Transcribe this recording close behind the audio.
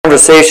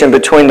Conversation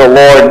between the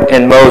Lord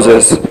and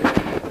Moses.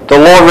 The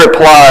Lord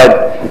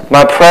replied,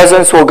 "My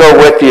presence will go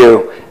with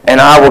you,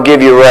 and I will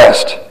give you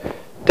rest."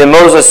 Then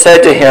Moses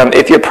said to him,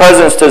 "If your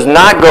presence does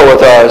not go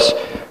with us,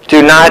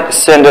 do not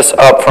send us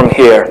up from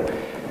here.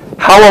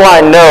 How will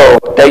I know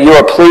that you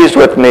are pleased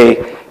with me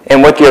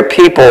and with your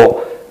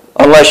people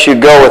unless you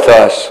go with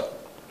us?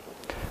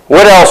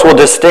 What else will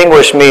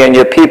distinguish me and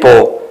your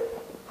people?"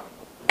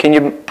 Can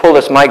you pull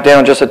this mic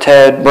down just a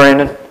tad,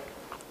 Brandon?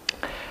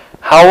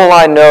 How will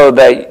I know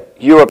that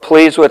you are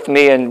pleased with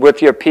me and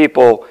with your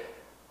people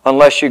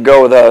unless you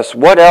go with us?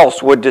 What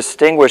else would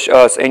distinguish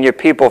us and your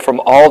people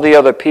from all the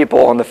other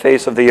people on the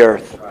face of the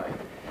earth?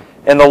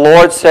 And the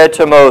Lord said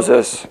to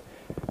Moses,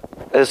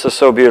 this is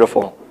so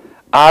beautiful,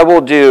 "I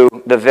will do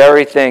the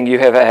very thing you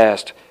have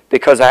asked,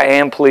 because I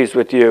am pleased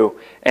with you,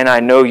 and I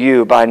know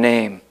you by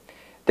name."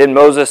 Then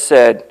Moses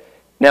said,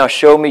 "Now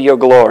show me your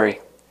glory."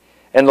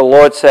 And the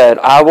Lord said,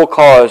 "I will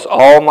cause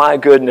all my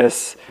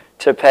goodness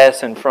to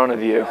pass in front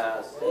of you.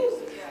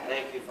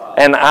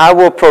 And I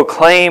will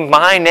proclaim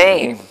my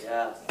name,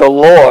 the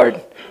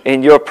Lord,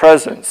 in your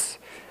presence.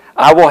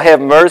 I will have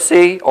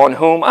mercy on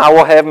whom I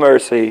will have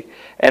mercy,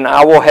 and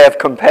I will have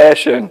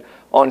compassion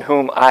on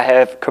whom I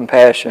have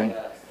compassion."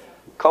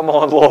 Come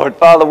on, Lord.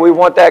 Father, we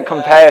want that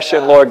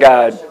compassion, Lord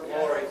God.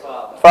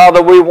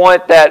 Father, we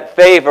want that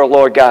favor,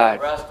 Lord God.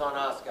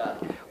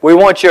 We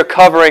want your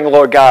covering,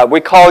 Lord God.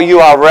 We call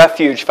you our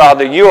refuge,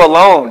 Father. You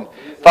alone,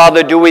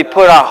 Father, do we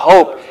put our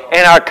hope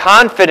and our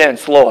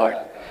confidence, Lord.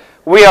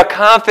 We are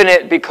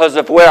confident because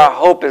of where our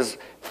hope is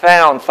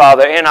found,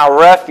 Father, in our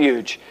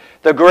refuge,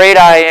 the great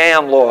I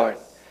am, Lord.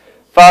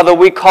 Father,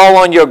 we call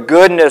on your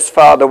goodness,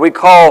 Father. We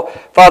call,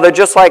 Father,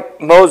 just like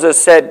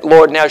Moses said,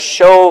 Lord, now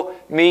show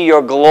me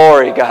your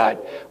glory, God.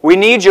 We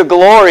need your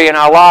glory in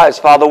our lives,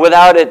 Father.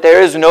 Without it,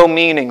 there is no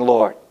meaning,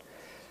 Lord.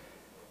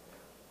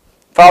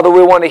 Father,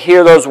 we want to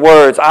hear those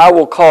words. I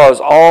will cause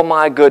all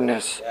my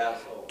goodness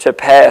to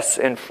pass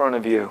in front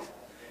of you,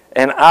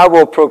 and I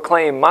will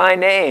proclaim my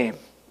name.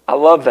 I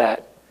love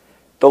that.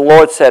 The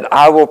Lord said,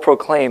 "I will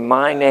proclaim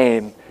my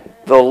name,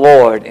 the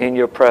Lord, in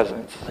your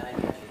presence."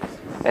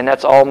 And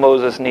that's all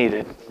Moses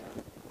needed.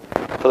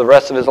 For the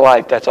rest of his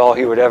life, that's all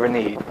he would ever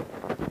need.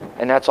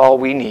 And that's all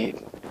we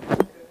need.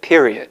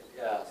 Period.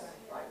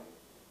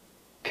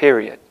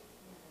 Period.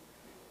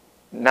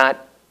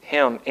 Not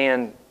him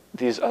and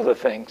these other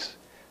things.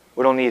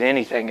 We don't need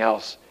anything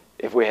else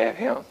if we have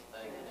him.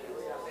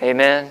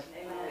 Amen.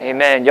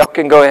 Amen. Y'all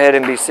can go ahead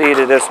and be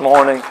seated this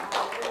morning.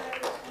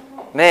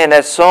 Man,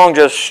 that song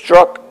just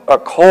struck a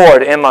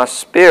chord in my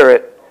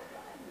spirit.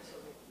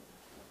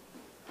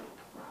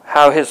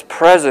 How his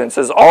presence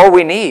is all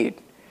we need.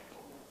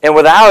 And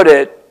without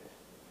it,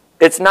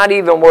 it's not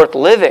even worth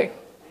living.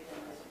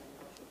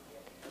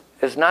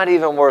 It's not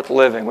even worth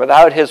living.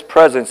 Without his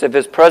presence, if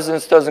his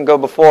presence doesn't go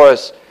before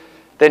us,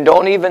 then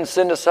don't even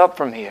send us up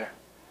from here.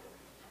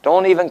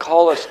 Don't even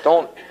call us.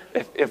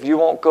 If you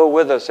won't go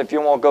with us, if you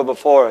won't go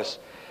before us.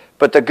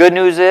 But the good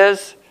news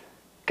is,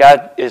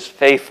 God is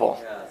faithful,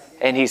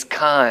 and he's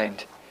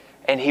kind,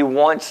 and he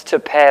wants to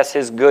pass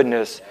his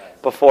goodness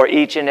before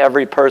each and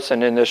every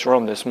person in this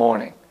room this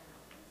morning.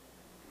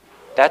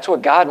 That's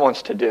what God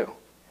wants to do.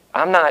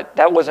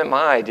 That wasn't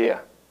my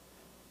idea.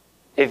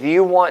 If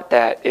you want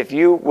that, if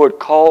you would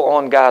call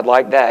on God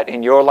like that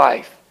in your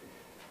life,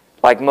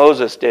 like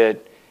Moses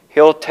did,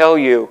 he'll tell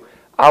you,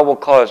 "I will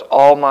cause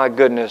all my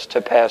goodness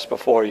to pass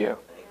before you."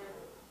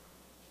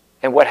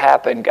 And what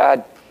happened?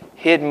 God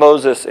hid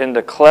Moses in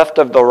the cleft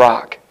of the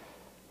rock.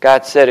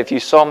 God said, "If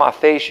you saw my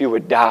face, you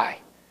would die.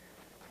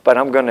 But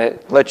I'm going to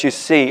let you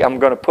see. I'm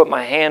going to put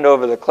my hand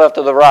over the cleft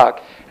of the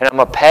rock, and I'm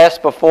going to pass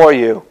before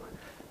you."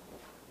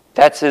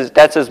 That's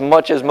as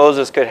much as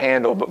Moses could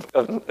handle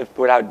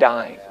without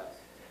dying.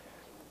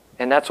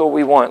 And that's what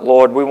we want,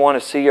 Lord. We want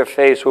to see your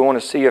face. We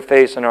want to see your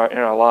face in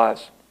our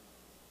lives.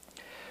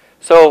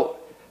 So,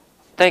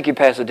 thank you,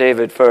 Pastor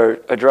David, for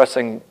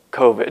addressing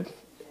COVID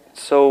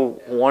so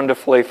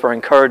wonderfully, for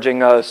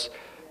encouraging us.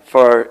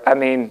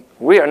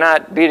 We are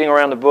not beating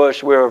around the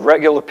bush. We're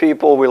regular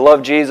people. We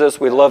love Jesus.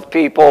 We love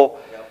people.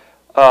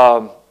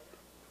 And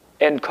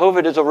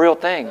COVID is a real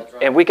thing. Right.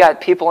 And we got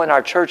people in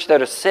our church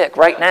that are sick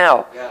right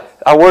now. Yes.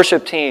 Our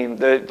worship team,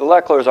 the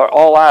Lecklers are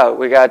all out.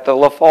 We got the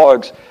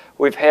LaFargs.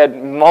 We've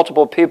had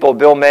multiple people.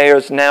 Bill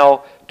Mayer's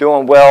now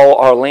doing well.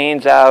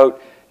 Arlene's out.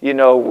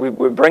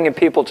 We're bringing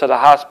people to the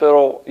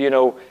hospital.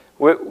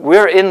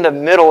 We're in the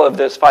middle of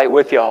this fight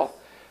with y'all.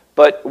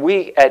 But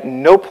we at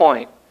no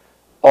point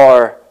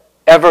are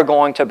ever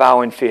going to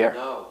bow in fear.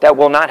 No. That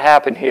will not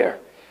happen here.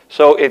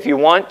 So if you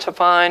want to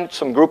find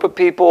some group of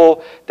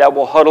people that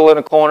will huddle in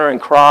a corner and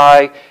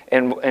cry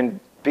and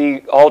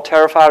be all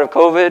terrified of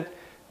COVID,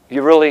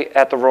 you're really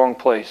at the wrong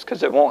place,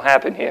 because it won't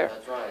happen here.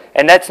 That's right.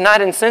 And that's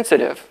not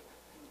insensitive.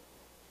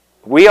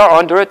 We are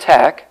under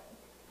attack.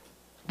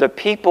 The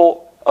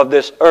people of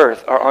this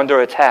earth are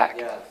under attack.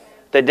 Yes.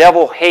 The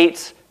devil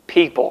hates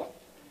people.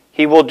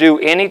 He will do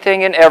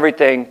anything and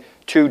everything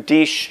to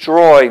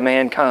destroy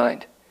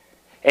mankind.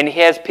 And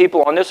he has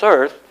people on this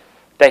earth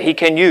that he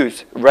can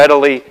use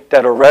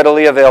that are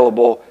readily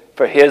available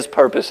for His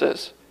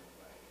purposes.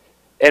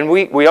 And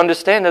we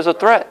understand there's a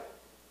threat.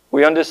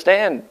 We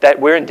understand that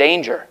we're in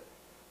danger.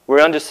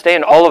 We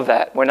understand all of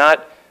that. We're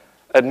not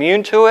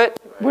immune to it.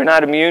 We're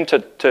not immune to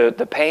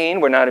the pain.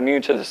 We're not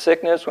immune to the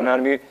sickness. We're not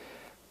immune.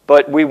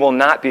 But we will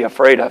not be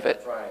afraid of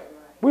it.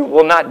 We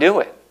will not do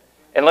it.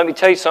 And let me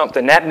tell you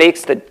something. That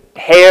makes the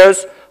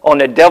hairs on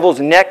the devil's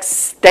neck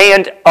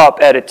stand up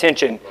at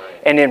attention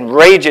and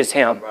enrages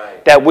him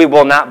that we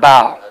will not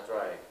bow.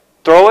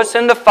 Throw us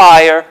in the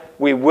fire.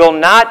 We will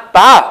not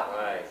bow.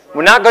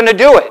 We're not going to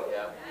do it.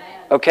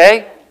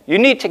 Okay? You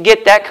need to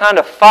get that kind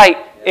of fight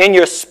in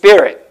your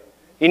spirit.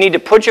 You need to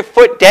put your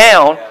foot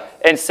down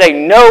and say,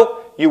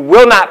 no, you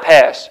will not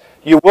pass.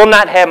 You will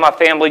not have my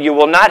family. You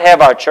will not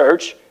have our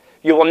church.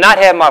 You will not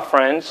have my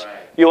friends.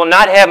 You will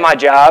not have my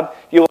job.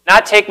 You will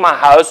not take my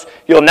house.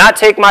 You will not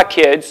take my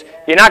kids.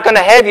 You're not going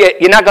to have it.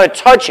 You're not going to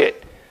touch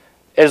it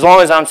as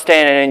long as I'm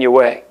standing in your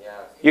way.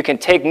 You can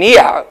take me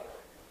out,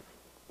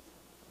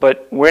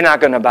 but we're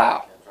not going to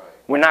bow.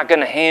 We're not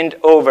going to hand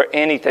over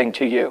anything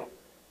to you.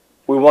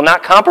 We will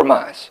not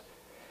compromise.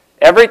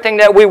 Everything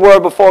that we were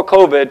before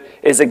COVID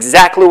is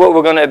exactly what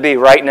we're going to be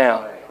right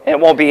now. And it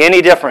won't be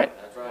any different.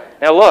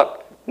 Now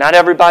look, not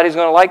everybody's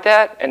going to like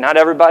that, and not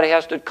everybody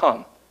has to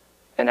come.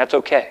 And that's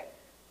okay.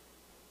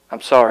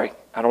 I'm sorry.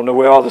 I don't know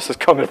where all this is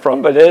coming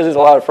from, but there is a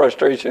lot of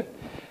frustration,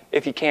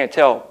 if you can't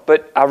tell.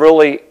 But I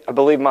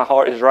believe my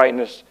heart is right in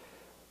this,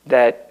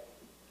 that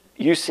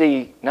you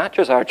see not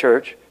just our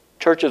church,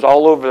 churches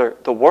all over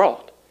the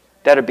world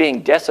that are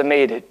being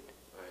decimated,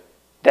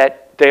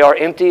 that they are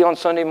empty on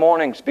Sunday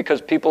mornings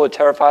because people are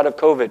terrified of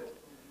COVID.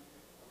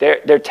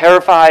 They're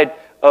terrified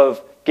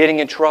of getting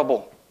in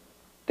trouble.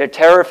 They're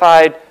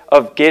terrified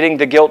of getting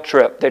the guilt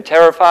trip. They're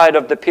terrified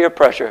of the peer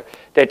pressure.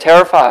 They're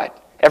terrified.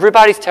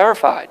 Everybody's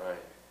terrified.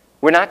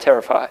 We're not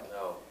terrified.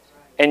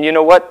 And you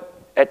know what?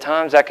 At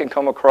times that can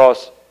come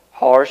across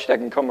harsh. That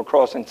can come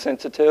across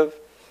insensitive.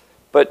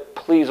 But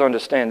please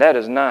understand,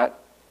 we're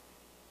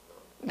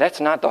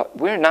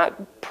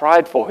not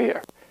prideful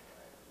here.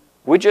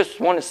 We just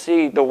want to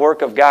see the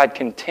work of God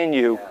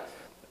continue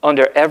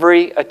under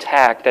every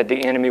attack that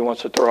the enemy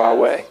wants to throw our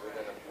way.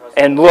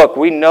 And look,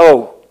 we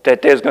know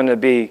that there's going to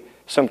be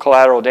some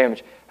collateral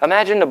damage.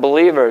 Imagine the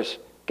believers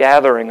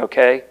gathering,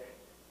 okay?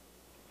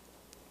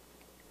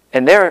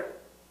 And they're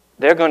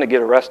going to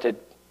get arrested.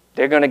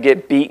 They're going to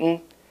get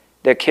beaten.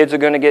 Their kids are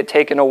going to get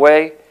taken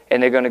away,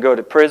 and they're going to go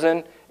to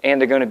prison, and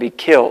they're going to be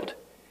killed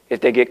if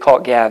they get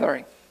caught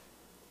gathering.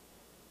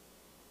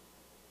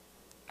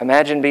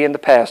 Imagine being the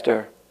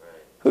pastor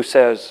who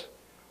says,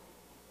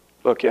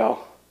 look,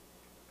 y'all,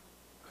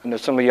 I know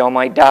some of y'all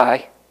might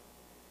die.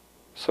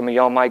 Some of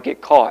y'all might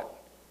get caught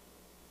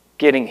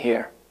getting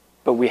here,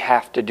 but we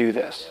have to do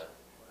this.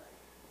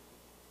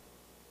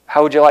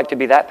 How would you like to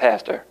be that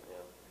pastor?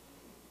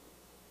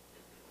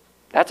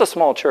 That's a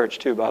small church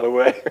too, by the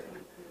way.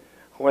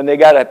 When they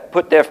got to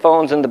put their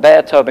phones in the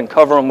bathtub and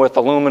cover them with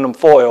aluminum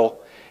foil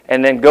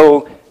and then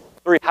go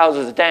 3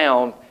 houses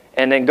down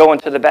and then go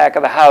into the back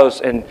of the house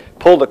and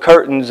pull the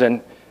curtains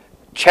and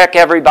check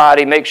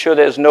everybody, make sure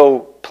there's no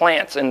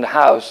plants in the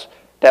house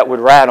that would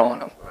rat on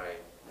them.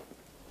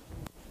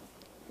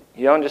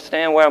 You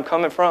understand where I'm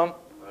coming from?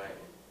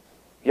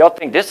 Y'all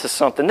think this is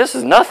something. This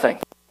is nothing.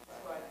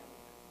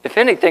 If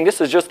anything, this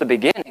is just the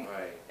beginning.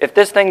 If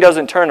this thing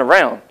doesn't turn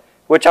around,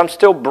 which I'm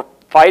still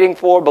fighting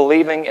for,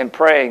 believing, and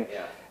praying,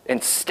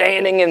 and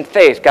standing in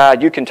faith,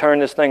 God, you can turn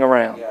this thing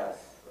around.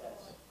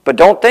 But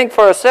don't think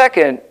for a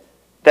second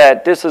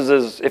that this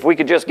is if we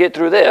could just get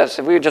through this,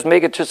 if we could just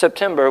make it to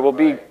September, we'll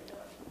be,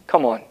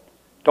 come on.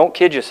 Don't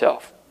kid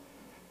yourself.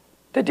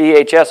 The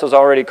DHS is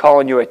already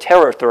calling you a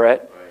terror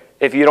threat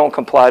if you don't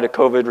comply to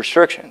COVID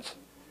restrictions.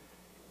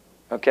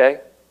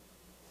 Okay?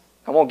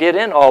 I won't get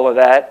in all of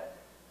that,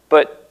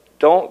 but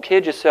don't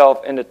kid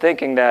yourself into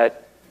thinking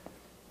that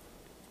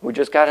we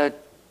just got to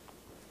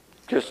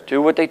just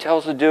do what they tell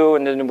us to do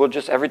and then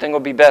everything will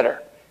be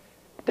better.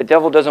 The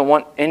devil doesn't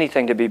want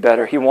anything to be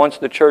better. He wants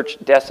the church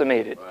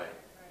decimated.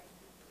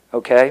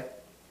 Okay?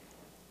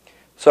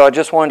 So I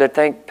just wanted to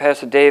thank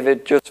Pastor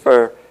David just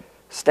for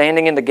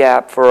standing in the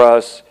gap for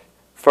us,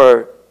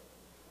 for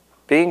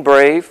being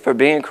brave, for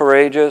being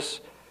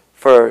courageous,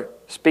 for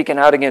speaking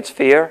out against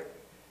fear,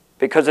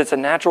 because it's a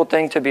natural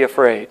thing to be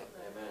afraid.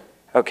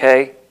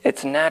 Okay?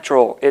 It's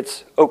natural.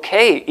 It's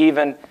okay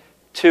even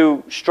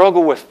to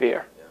struggle with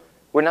fear.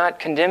 We're not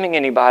condemning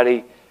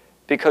anybody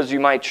because you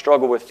might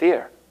struggle with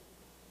fear.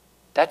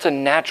 That's a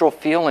natural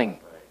feeling.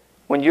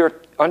 When you're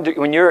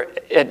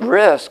at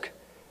risk,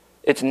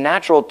 it's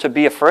natural to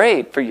be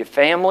afraid for your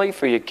family,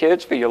 for your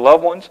kids, for your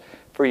loved ones,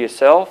 for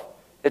yourself.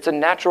 It's a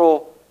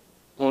natural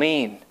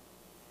lean.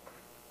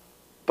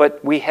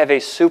 But we have a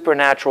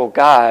supernatural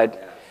God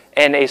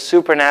and a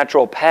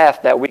supernatural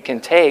path that we can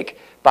take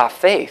by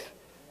faith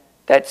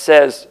that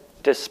says,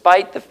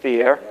 despite the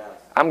fear,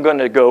 I'm going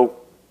to go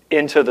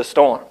into the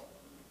storm.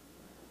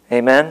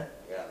 Amen?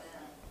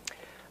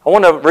 I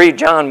want to read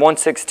John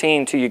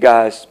 1:16 to you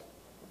guys.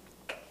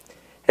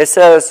 It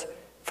says,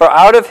 "For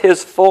out of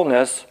his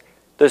fullness,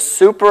 the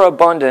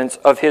superabundance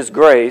of his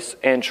grace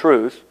and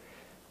truth,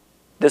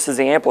 This is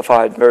the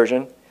Amplified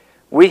version.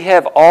 We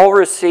have all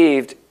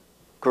received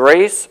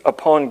grace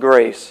upon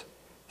grace,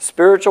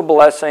 spiritual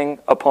blessing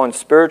upon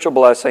spiritual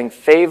blessing,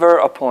 favor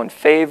upon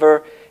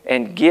favor,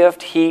 and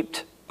gift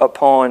heaped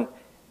upon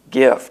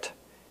gift.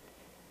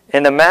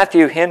 In the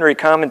Matthew Henry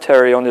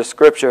commentary on this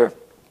scripture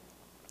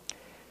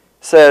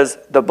says,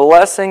 the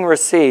blessing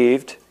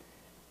received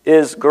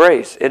is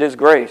grace. It is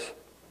grace.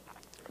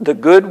 The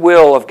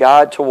goodwill of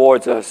God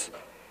towards us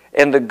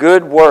and the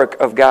good work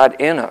of God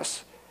in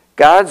us.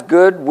 God's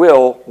good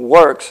will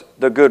works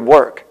the good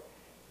work.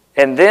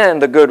 And then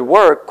the good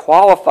work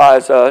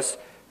qualifies us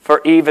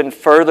for even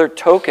further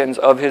tokens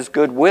of His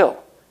good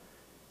will.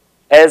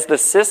 As the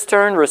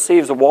cistern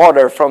receives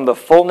water from the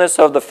fullness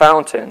of the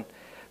fountain,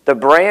 the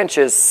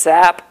branches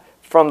sap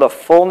from the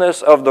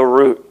fullness of the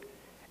root,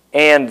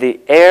 and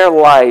the air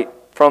light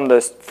from the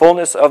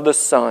fullness of the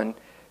sun,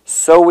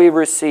 so we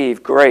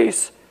receive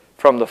grace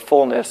from the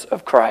fullness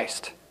of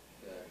Christ.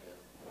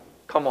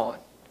 Come on.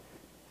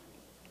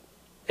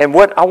 And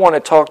what I want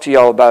to talk to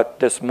y'all about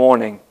this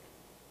morning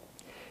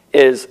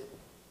is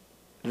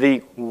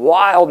the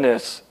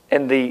wildness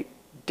and the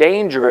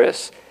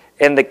dangerous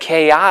and the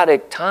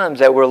chaotic times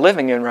that we're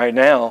living in right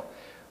now.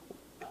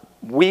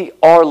 We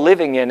are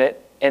living in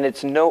it, and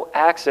it's no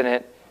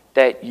accident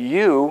that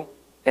you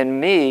and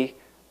me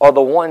are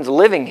the ones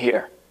living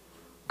here,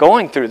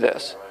 going through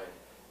this.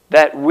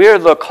 That we're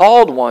the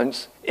called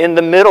ones in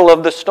the middle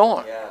of the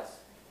storm. Yes.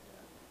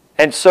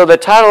 And so the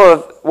title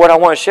of what I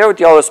want to share with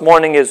y'all this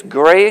morning is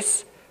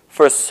Grace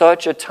for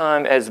Such a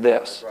Time as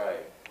This. Right.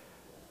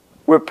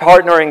 We're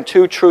partnering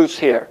two truths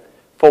here.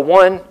 For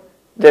one,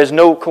 there's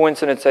no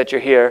coincidence that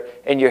you're here,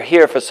 and you're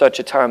here for such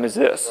a time as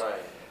this. Right.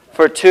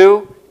 For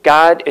two,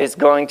 God is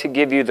going to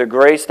give you the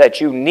grace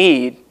that you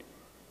need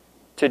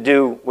to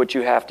do what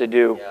you have to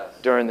do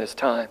during this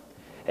time.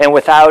 And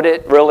without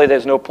it, really,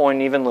 there's no point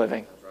in even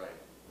living.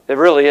 It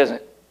really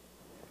isn't.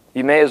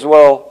 You may as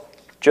well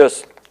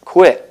just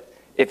quit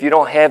if you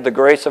don't have the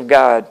grace of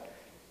God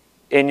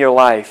in your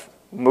life,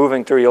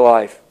 moving through your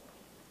life.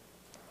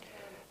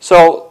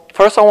 So,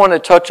 first I want to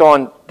touch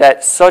on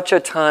that such a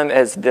time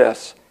as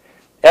this.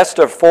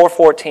 Esther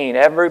 4:14.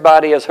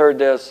 Everybody has heard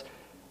this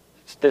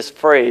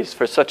phrase,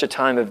 for such a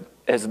time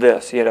as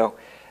this, you know.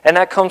 And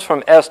that comes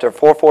from Esther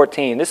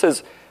 4:14. This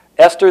is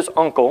Esther's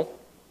uncle,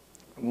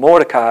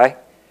 Mordecai,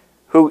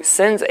 who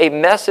sends a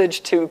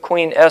message to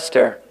Queen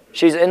Esther.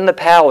 She's in the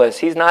palace.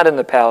 He's not in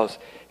the palace.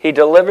 He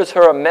delivers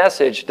her a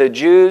message. The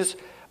Jews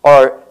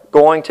are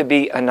going to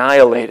be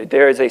annihilated.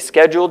 There is a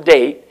scheduled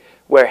date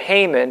where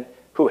Haman,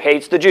 who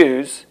hates the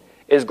Jews,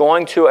 is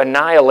going to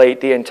annihilate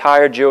the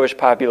entire Jewish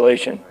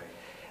population.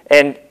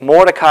 And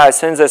Mordecai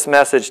sends this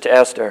message to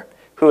Esther,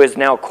 who is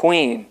now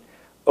queen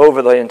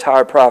over the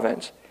entire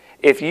province.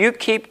 If you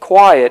keep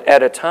quiet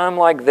at a time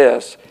like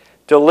this,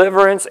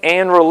 deliverance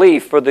and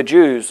relief for the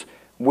Jews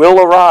will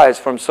arise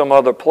from some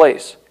other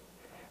place.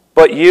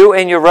 But you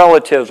and your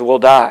relatives will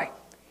die.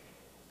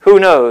 Who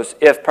knows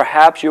if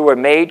perhaps you were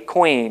made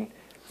queen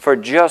for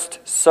just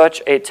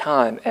such a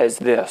time as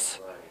this.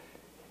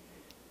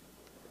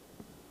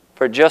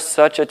 For just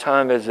such a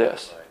time as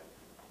this.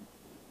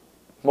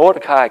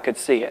 Mordecai could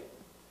see it.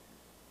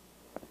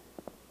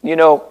 You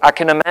know, I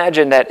can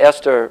imagine that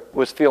Esther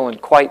was feeling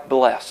quite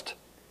blessed,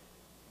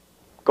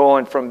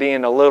 going from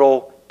being a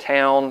little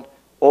town,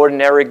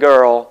 ordinary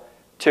girl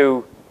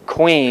to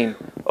queen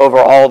over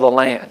all the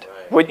land.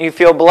 Wouldn't you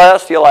feel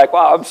blessed? You're like,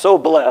 wow, I'm so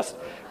blessed.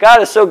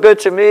 God is so good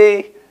to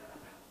me.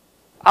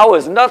 I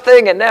was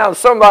nothing, and now I'm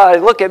somebody.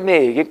 Look at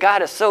me.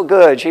 God is so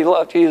good. She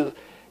loved you.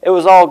 It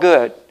was all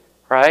good,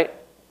 right?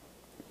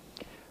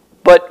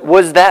 But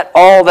was that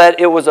all that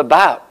it was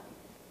about?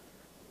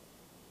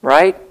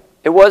 Right?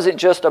 It wasn't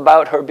just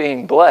about her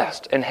being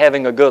blessed and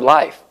having a good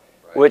life,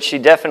 which she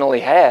definitely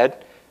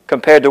had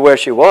compared to where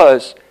she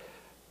was.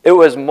 It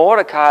was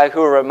Mordecai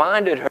who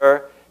reminded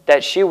her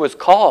that she was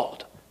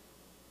called.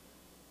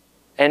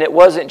 And it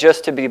wasn't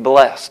just to be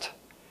blessed.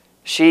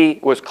 She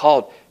was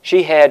called.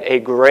 She had a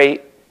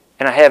great,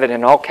 and I have it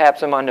in all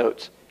caps in my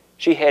notes,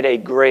 she had a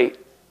great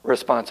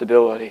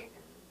responsibility.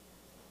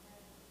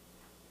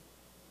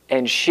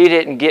 And she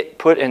didn't get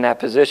put in that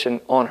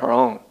position on her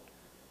own.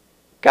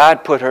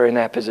 God put her in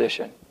that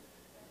position.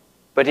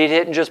 But He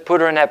didn't just put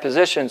her in that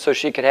position so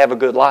she could have a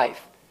good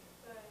life.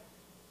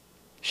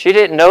 She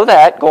didn't know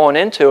that going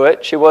into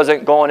it. She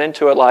wasn't going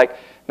into it like,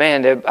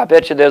 man, I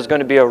bet you there's going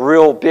to be a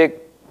real big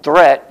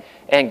threat,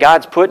 and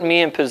God's putting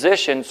me in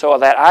position so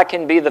that I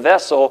can be the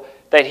vessel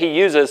that He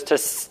uses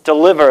to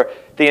deliver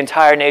the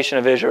entire nation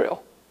of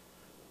Israel.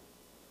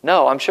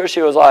 No, I'm sure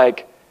she was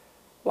like,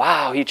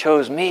 wow, He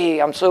chose me.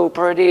 I'm so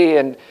pretty,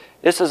 and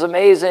this is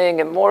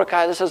amazing. And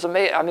Mordecai, this is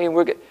amazing. I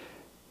mean,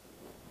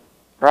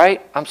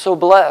 right? I'm so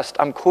blessed.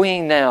 I'm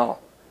queen now.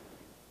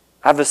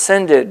 I've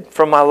ascended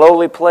from my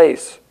lowly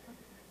place.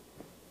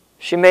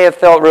 She may have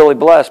felt really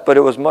blessed, but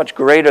it was much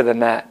greater than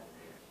that.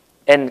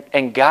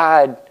 And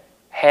God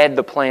had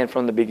the plan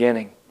from the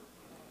beginning.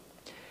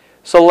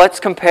 So let's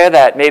compare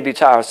that maybe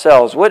to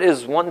ourselves. What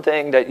is one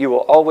thing that you will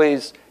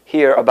always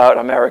hear about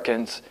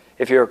Americans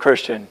if you're a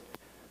Christian?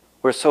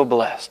 We're so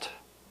blessed.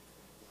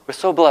 We're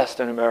so blessed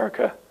in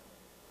America.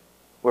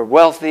 We're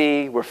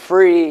wealthy. We're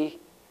free.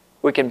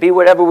 We can be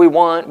whatever we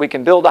want. We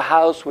can build a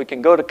house. We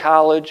can go to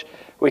college.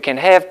 We can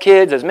have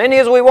kids, as many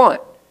as we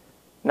want.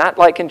 Not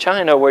like in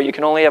China where you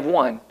can only have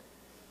one.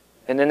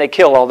 And then they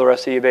kill all the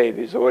rest of your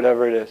babies or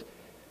whatever it is.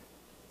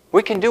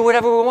 We can do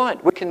whatever we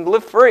want. We can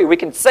live free. We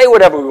can say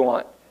whatever we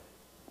want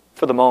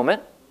for the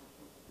moment.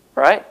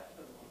 Right?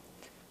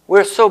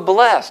 We're so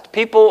blessed.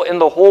 People in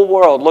the whole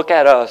world look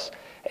at us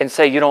and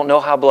say, you don't know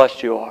how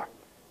blessed you are.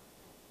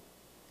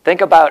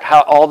 Think about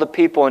how all the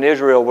people in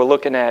Israel were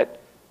looking at,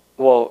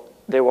 well,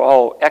 they were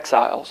all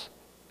exiles.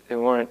 They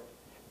weren't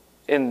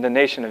in the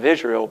nation of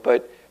Israel,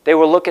 but they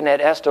were looking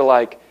at Esther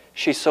like,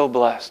 she's so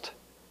blessed.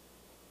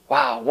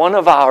 Wow, one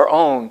of our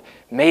own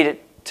made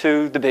it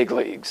to the big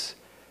leagues.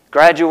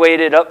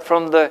 Graduated up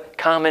from the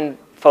common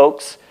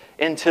folks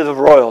into the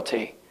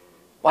royalty.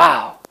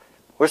 Wow,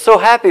 we're so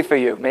happy for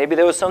you. Maybe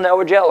there was some that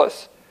were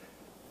jealous.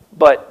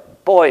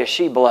 But boy, is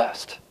she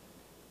blessed.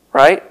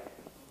 Right?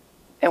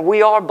 And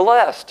we are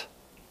blessed.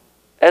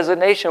 As a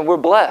nation, we're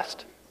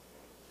blessed.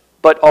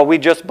 But are we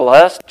just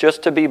blessed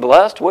just to be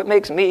blessed? What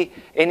makes me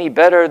any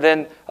better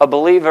than a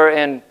believer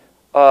in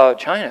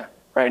China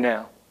right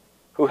now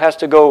who has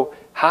to go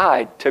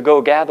hide to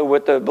go gather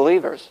with the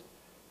believers?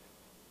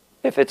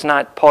 If it's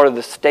not part of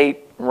the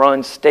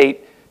state-run,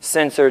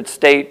 state-censored,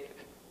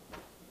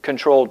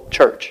 state-controlled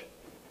church.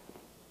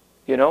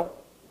 You know?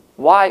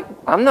 Why?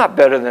 I'm not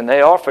better than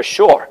they are for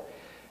sure.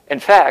 In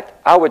fact,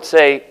 I would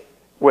say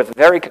with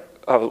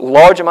a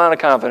large amount of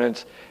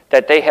confidence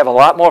that they have a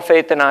lot more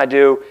faith than I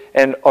do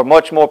and are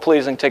much more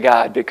pleasing to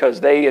God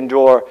because they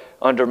endure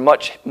under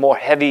much more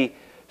heavy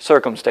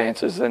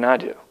circumstances than I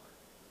do.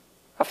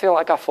 I feel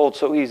like I fold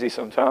so easy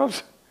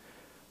sometimes.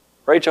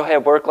 Rachel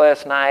had work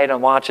last night.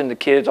 I'm watching the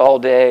kids all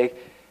day,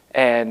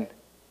 and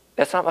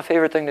that's not my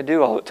favorite thing to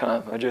do all the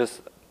time. I just,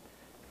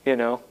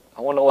 I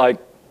want to like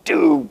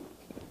do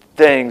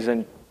things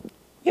and,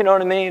 you know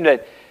what I mean?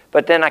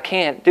 But then I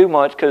can't do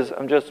much because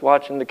I'm just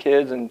watching the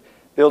kids and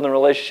building a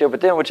relationship with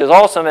them, which is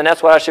awesome, and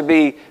that's what I should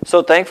be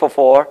so thankful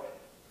for.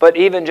 But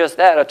even just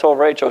that, I told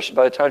Rachel,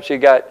 by the time she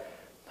got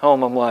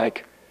home, I'm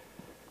like,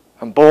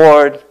 I'm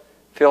bored,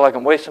 feel like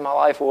I'm wasting my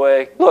life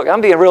away. Look,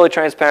 I'm being really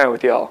transparent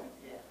with y'all.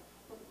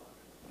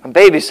 I'm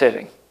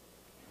babysitting.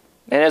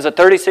 And as a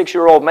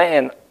 36-year-old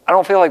man, I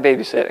don't feel like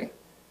babysitting.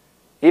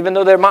 Even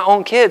though they're my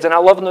own kids and I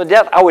love them to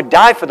death, I would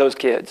die for those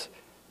kids.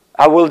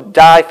 I will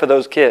die for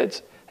those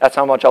kids. That's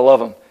how much I love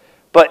them.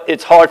 But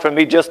it's hard for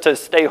me just to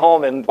stay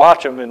home and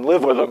watch them and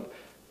live with them,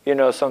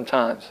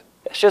 sometimes.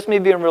 It's just me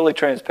being really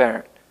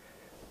transparent.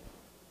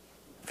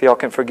 If y'all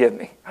can forgive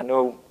me. I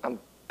know I'm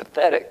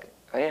pathetic.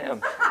 I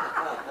am.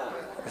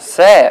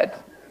 Sad.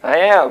 I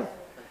am.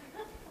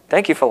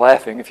 Thank you for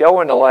laughing. If y'all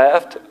wouldn't have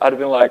laughed, I'd have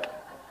been like,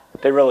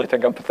 they really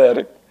think I'm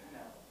pathetic.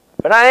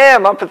 But I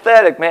am. I'm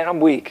pathetic, man.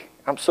 I'm weak.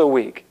 I'm so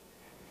weak.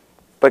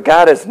 But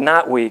God is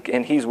not weak,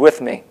 and He's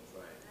with me.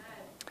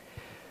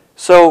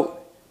 So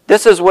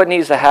this is what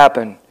needs to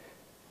happen.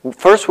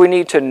 First, we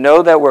need to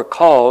know that we're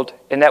called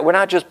and that we're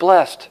not just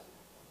blessed,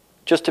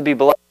 just to be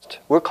blessed.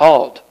 We're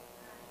called.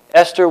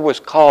 Esther was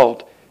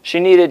called. She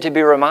needed to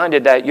be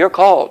reminded that you're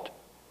called.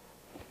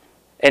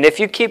 And if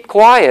you keep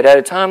quiet at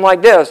a time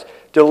like this,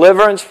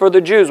 deliverance for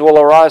the Jews will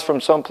arise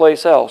from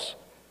someplace else,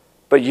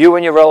 but you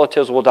and your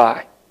relatives will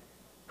die.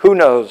 Who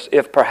knows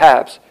if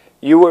perhaps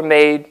you were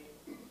made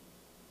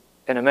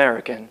an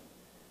American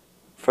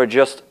for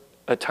just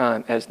a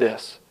time as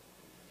this.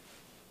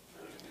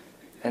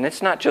 And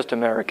it's not just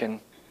American.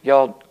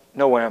 Y'all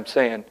know what I'm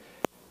saying.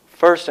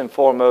 First and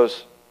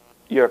foremost,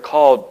 you're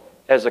called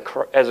as a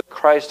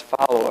Christ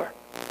follower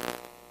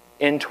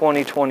in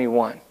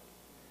 2021.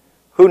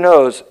 Who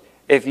knows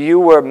if you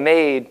were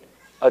made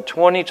a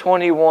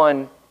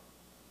 2021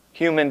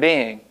 human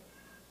being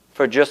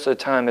for just a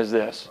time as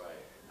this?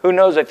 Who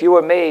knows if you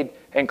were made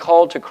and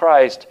called to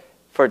Christ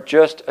for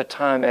just a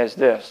time as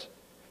this?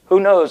 Who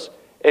knows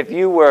if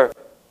you were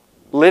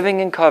living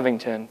in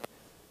Covington,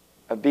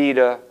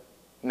 Abita,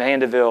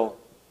 Mandeville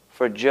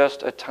for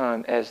just a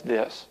time as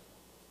this?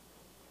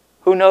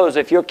 Who knows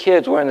if your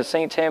kids were in the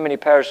St. Tammany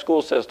Parish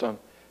School System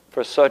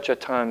for such a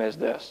time as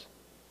this?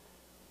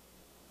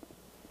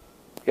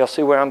 Y'all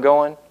see where I'm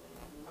going?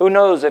 Who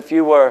knows if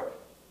you were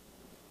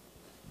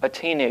a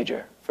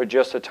teenager for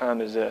just a time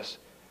as this?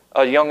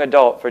 A young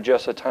adult for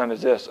just a time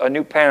as this? A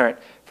new parent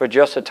for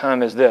just a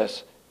time as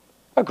this?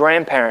 A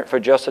grandparent for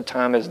just a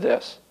time as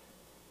this?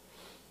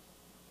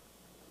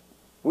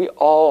 We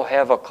all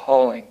have a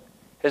calling.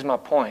 Here's my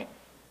point.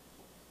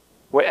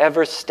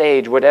 Whatever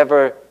stage,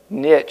 whatever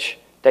niche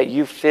that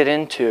you fit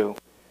into,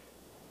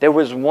 there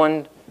was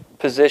one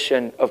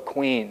position of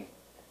queen.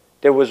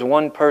 There was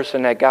one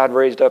person that God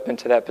raised up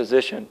into that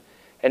position.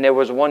 And there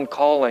was one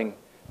calling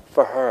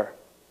for her.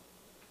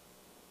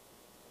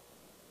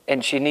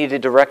 And she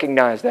needed to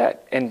recognize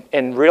that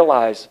and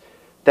realize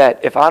that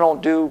if I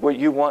don't do what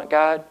you want,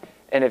 God,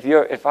 and if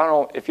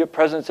your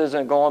presence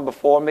isn't going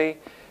before me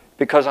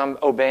because I'm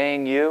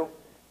obeying you,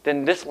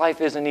 then this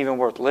life isn't even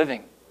worth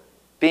living.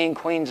 Being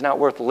queen's not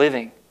worth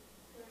living.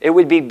 It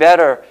would be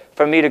better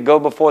for me to go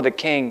before the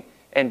king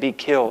and be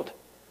killed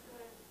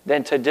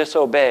than to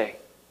disobey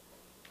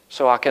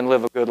so I can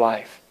live a good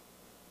life.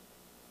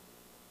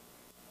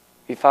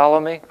 You follow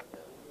me?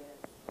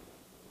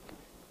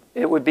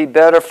 It would be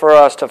better for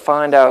us to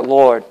find out,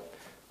 Lord,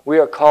 we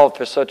are called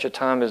for such a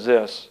time as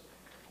this.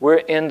 We're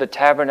in the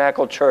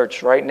Tabernacle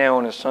Church right now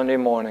on a Sunday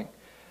morning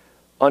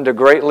under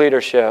great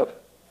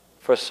leadership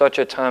for such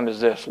a time as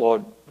this.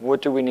 Lord,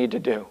 what do we need to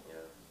do?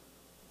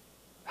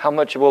 How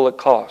much will it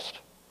cost?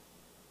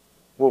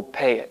 We'll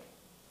pay it,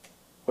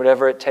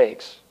 whatever it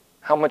takes.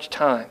 How much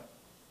time?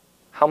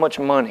 How much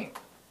money?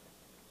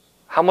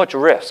 How much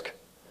risk?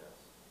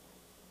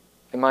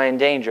 Am I in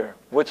danger?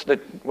 What's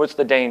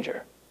the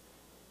danger?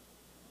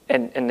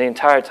 And the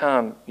entire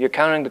time, you're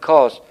counting the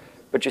cost,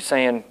 but you're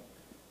saying,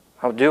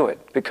 I'll do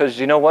it. Because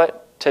you know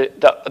what?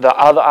 The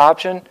other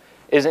option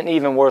isn't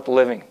even worth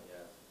living.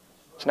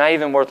 It's not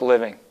even worth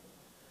living.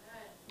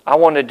 I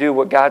want to do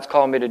what God's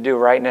called me to do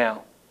right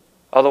now.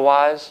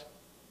 Otherwise,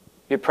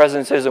 your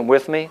presence isn't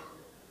with me,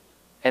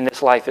 and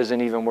this life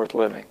isn't even worth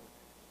living.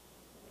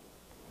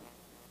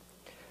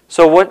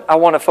 So what I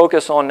want to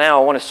focus on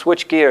now, I want to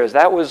switch gears.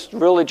 That was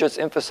really just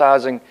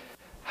emphasizing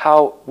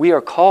how we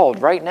are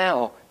called right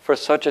now for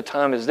such a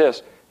time as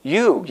this.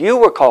 You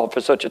were called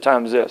for such a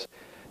time as this.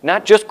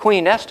 Not just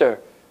Queen Esther,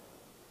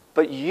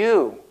 but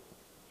you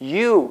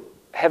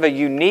have a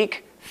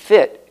unique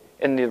fit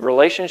in the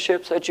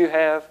relationships that you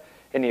have,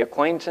 in the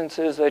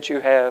acquaintances that you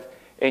have,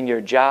 in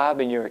your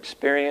job, in your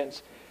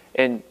experience,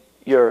 in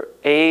your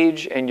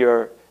age, and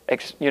your,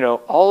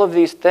 all of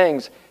these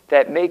things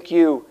that make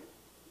you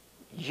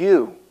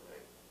you.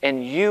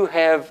 And you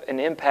have an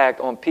impact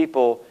on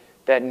people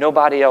that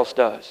nobody else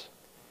does.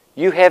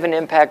 You have an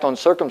impact on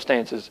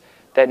circumstances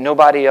that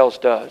nobody else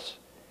does.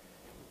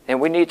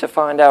 And we need to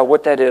find out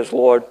what that is,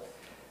 Lord.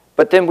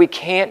 But then we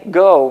can't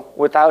go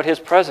without His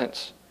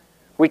presence.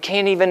 We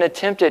can't even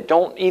attempt it.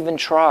 Don't even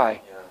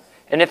try.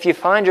 And if you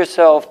find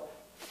yourself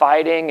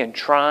fighting and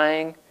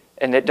trying,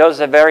 and it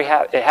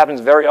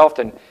happens very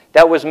often.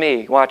 That was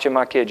me watching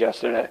my kids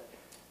yesterday.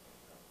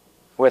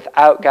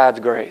 Without God's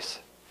grace.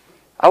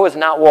 I was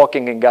not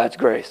walking in God's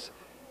grace.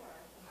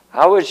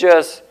 I was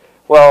just,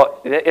 I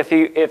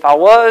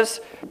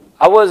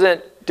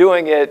wasn't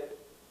doing it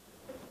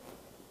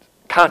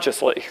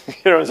consciously. You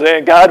know what I'm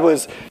saying? God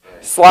was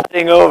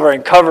sliding over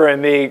and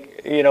covering me,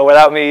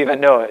 without me even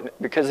knowing,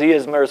 because He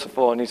is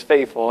merciful and He's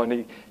faithful and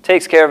He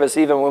takes care of us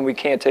even when we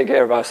can't take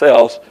care of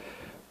ourselves.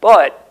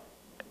 But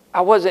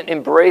I wasn't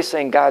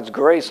embracing God's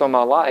grace on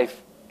my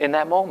life in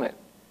that moment.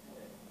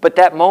 But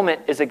that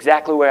moment is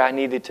exactly where I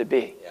needed to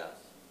be. Yes.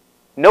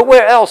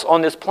 Nowhere else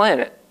on this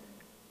planet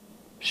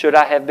should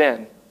I have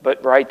been,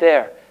 but right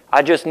there.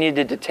 I just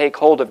needed to take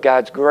hold of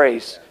God's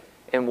grace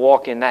and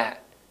walk in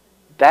that.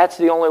 That's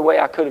the only way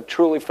I could have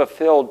truly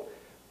fulfilled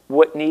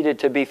what needed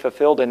to be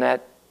fulfilled in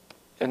that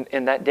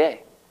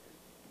day.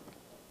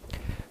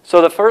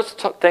 So the first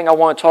thing I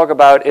want to talk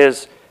about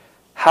is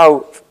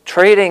how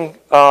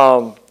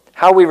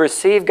we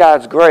receive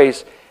God's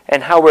grace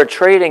and how we're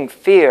trading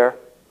fear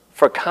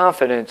for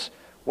confidence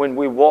when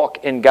we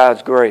walk in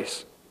God's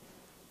grace.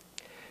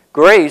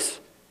 Grace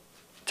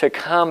to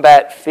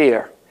combat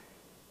fear.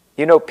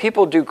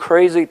 People do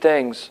crazy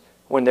things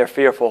when they're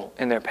fearful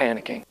and they're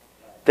panicking.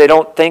 They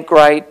don't think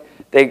right.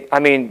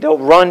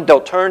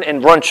 They'll turn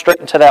and run straight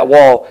into that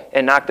wall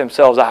and knock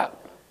themselves out.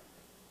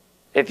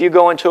 If you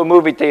go into a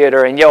movie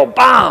theater and yell,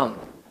 "Bomb!"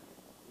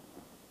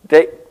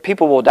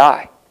 people will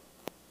die.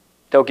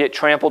 They'll get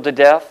trampled to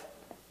death.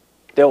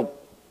 They'll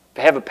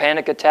have a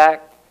panic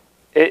attack.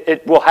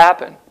 It will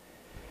happen.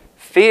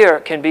 Fear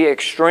can be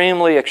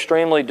extremely,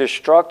 extremely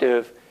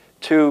destructive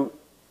to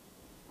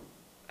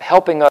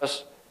helping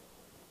us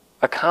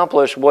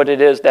accomplish what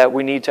it is that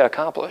we need to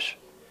accomplish.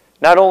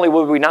 Not only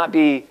would we not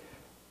be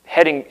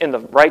heading in the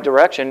right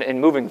direction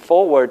and moving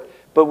forward,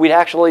 but we'd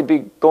actually be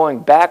going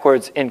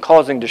backwards and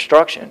causing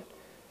destruction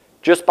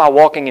just by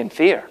walking in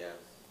fear. Yes.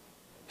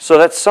 So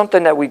that's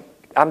something that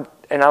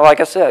like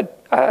I said,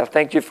 I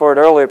thanked you for it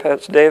earlier,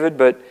 Pastor David,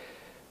 but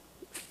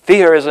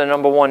fear is the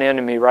number one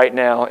enemy right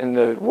now in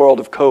the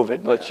world of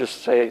COVID. Let's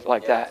just say it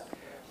like that.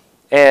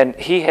 And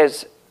he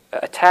has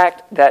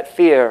attacked that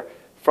fear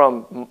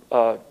from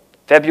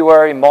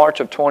February, March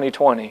of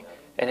 2020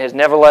 and has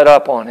never let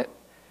up on it.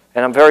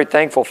 And I'm very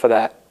thankful for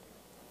that.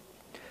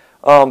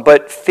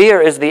 But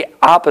fear is the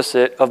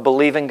opposite of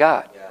believing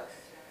God. Yes.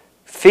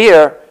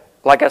 Fear,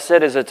 like I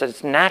said,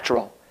 it's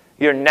natural.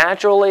 You're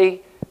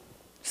naturally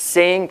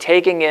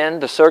taking in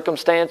the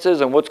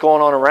circumstances and what's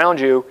going on around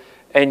you,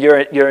 and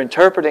you're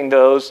interpreting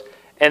those,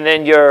 and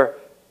then you're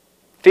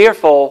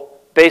fearful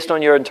based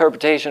on your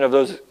interpretation of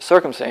those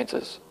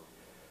circumstances.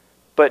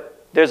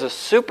 But there's a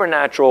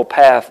supernatural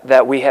path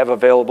that we have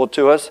available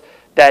to us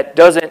that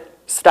doesn't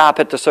stop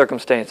at the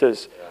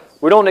circumstances.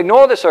 We don't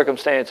ignore the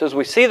circumstances.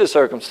 We see the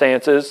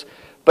circumstances,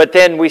 but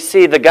then we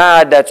see the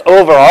God that's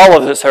over all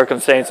of the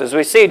circumstances.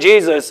 We see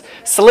Jesus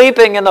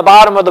sleeping in the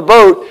bottom of the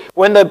boat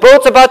when the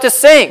boat's about to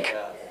sink.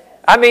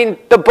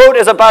 The boat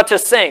is about to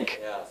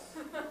sink.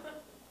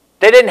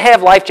 They didn't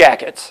have life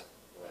jackets.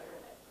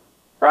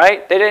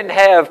 right? They didn't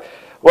have,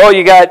 well,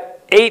 you got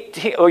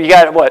 18, or you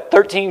got, what,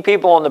 13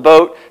 people on the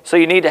boat, so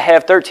you need to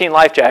have 13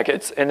 life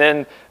jackets. And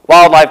then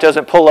wildlife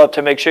doesn't pull up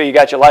to make sure you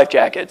got your life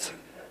jackets.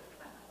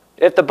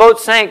 If the boat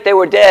sank, they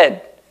were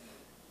dead.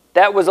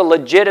 That was a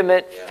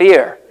legitimate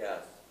fear.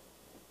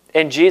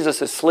 And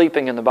Jesus is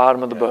sleeping in the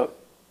bottom of the boat.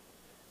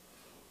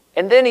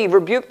 And then he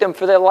rebuked them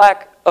for their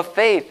lack of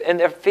faith and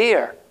their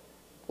fear.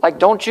 Like,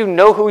 don't you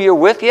know who you're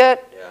with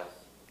yet?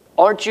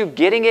 Aren't you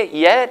getting it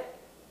yet?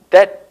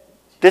 That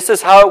this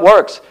is how it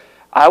works.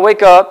 I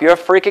wake up, you're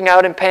freaking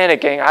out and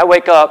panicking. I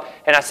wake up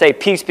and I say,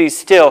 peace be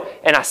still,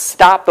 and I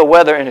stop the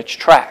weather in its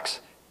tracks.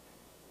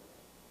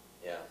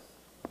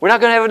 We're not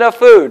going to have enough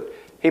food.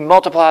 He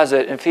multiplies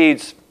it and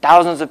feeds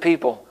thousands of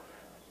people.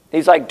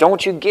 He's like,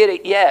 don't you get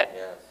it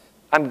yet?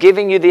 I'm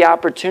giving you the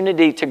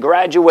opportunity to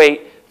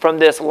graduate from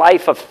this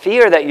life of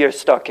fear that you're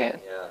stuck in,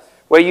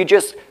 where you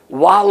just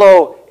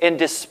wallow in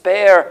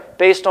despair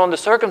based on the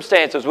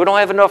circumstances. We don't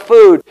have enough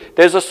food.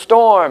 There's a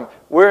storm.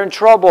 We're in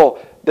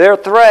trouble. They're a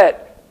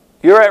threat.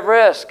 You're at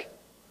risk.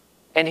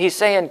 And he's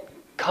saying,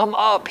 come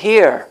up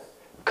here.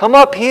 Come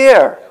up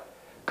here.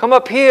 Come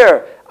up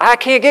here. I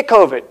can't get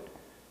COVID.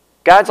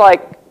 God's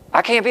like,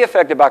 I can't be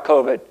affected by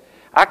COVID.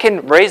 I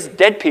can raise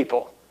dead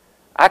people.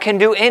 I can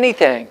do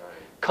anything.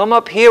 Come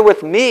up here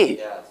with me.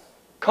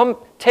 Come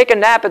take a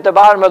nap at the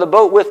bottom of the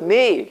boat with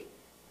me.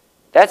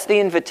 That's the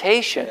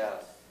invitation.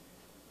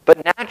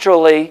 But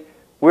naturally,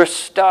 we're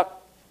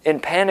stuck in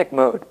panic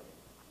mode.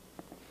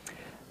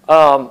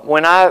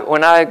 When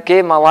I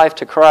gave my life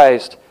to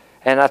Christ,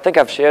 and I think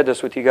I've shared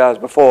this with you guys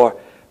before,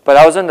 but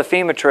I was in the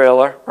FEMA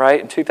trailer, right,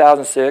 in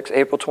 2006,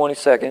 April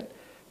 22nd,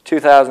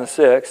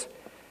 2006,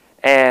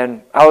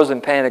 and I was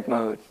in panic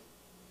mode.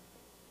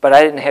 But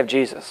I didn't have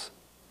Jesus.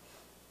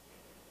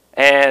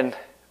 And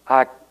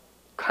I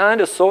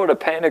kind of sort of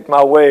panicked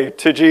my way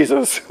to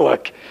Jesus.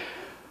 Like,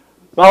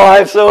 my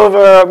life's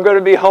over, I'm going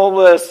to be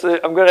homeless,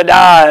 I'm going to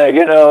die.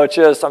 You know, it's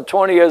just, I'm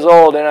 20 years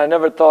old and I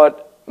never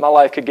thought my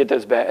life could get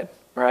this bad,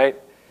 right?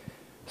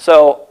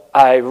 So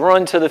I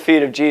run to the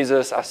feet of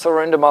Jesus, I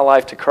surrender my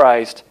life to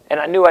Christ, and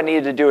I knew I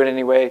needed to do it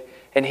anyway.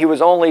 And he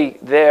was only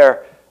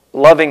there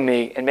loving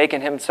me and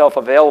making himself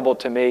available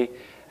to me.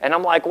 And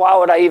I'm like, why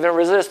would I even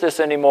resist this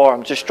anymore?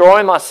 I'm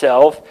destroying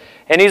myself.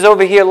 And he's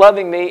over here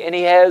loving me, and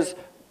he has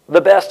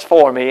the best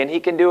for me, and he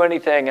can do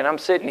anything. And I'm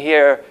sitting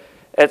here,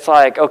 it's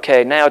like,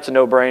 okay, now it's a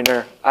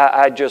no-brainer.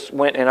 I just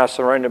went and I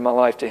surrendered my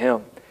life to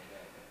him.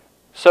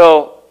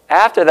 So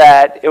after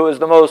that, it was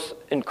the most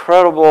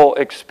incredible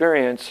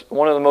experience,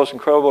 one of the most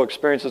incredible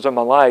experiences of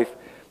my life.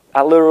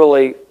 I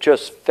literally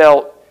just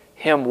felt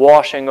him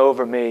washing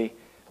over me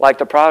like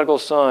the prodigal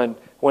son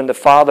when the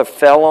father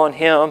fell on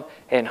him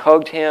and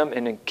hugged him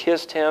and then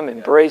kissed him,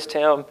 embraced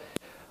him,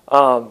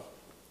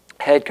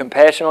 had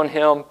compassion on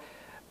him.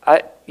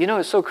 You know,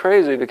 it's so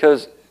crazy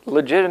because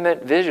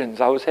legitimate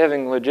visions. I was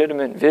having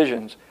legitimate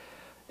visions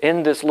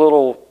in this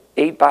little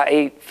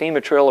 8x8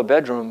 FEMA trailer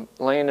bedroom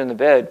laying in the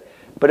bed.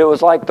 But it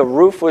was like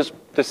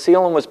the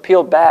ceiling was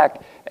peeled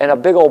back and a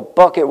big old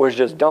bucket was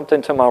just dumped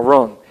into my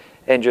room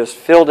and just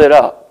filled it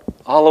up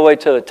all the way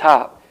to the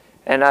top.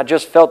 And I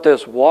just felt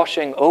this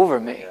washing over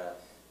me.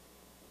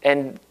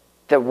 And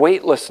the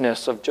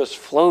weightlessness of just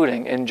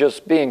floating and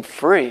just being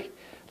free.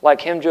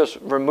 Like him just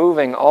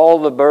removing all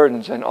the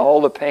burdens and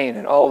all the pain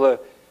and all of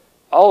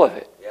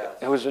it.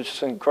 It was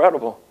just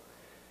incredible.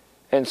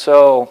 And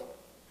so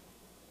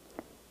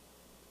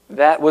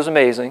that was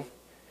amazing.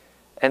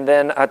 And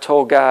then I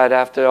told God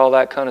after all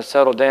that kind of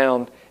settled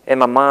down and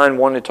my mind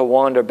wanted to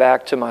wander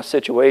back to my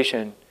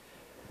situation,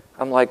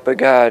 I'm like, but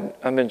God,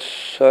 I'm in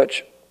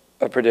such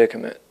a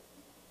predicament.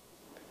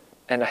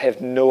 And I have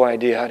no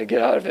idea how to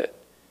get out of it.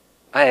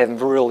 I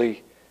have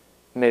really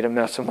made a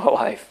mess of my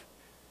life.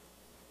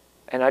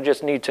 And I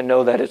just need to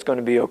know that it's going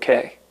to be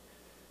okay.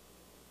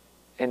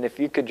 And if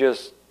you could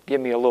just give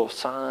me a little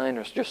sign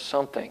or just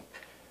something,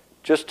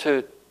 just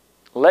to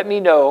let me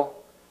know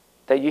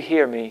that you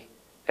hear me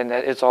and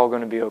that it's all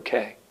going to be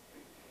okay.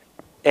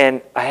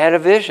 And I had a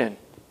vision.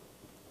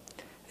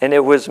 And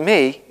it was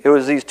me. It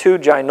was these two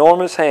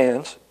ginormous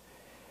hands.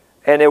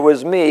 And it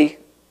was me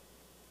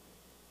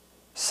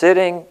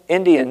sitting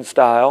Indian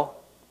style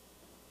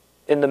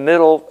in the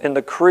middle, in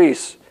the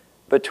crease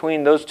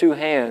between those two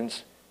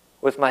hands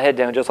with my head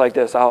down just like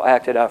this. I'll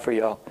act it out for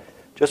y'all.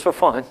 Just for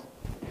fun.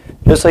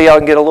 Just so y'all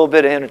can get a little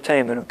bit of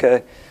entertainment,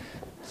 okay?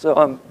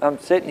 So I'm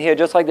sitting here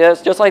just like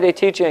this, just like they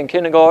teach you in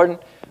kindergarten,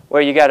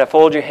 where you got to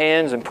fold your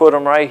hands and put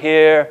them right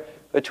here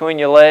between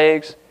your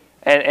legs.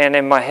 And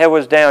then my head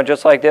was down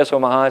just like this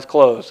with my eyes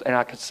closed. And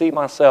I could see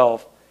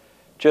myself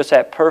just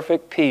at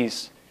perfect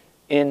peace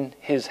in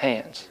his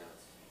hands.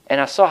 And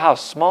I saw how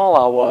small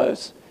I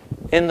was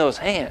in those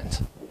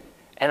hands.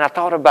 And I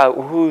thought about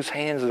whose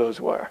hands those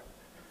were.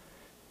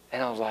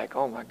 And I was like,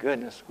 oh my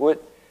goodness,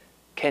 what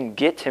can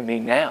get to me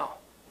now?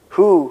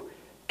 Who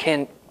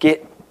can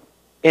get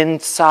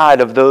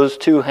inside of those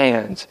two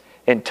hands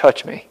and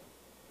touch me?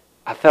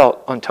 I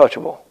felt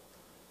untouchable.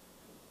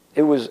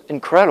 It was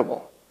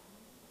incredible.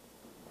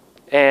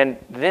 And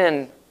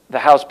then the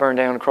house burned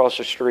down across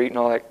the street and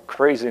all that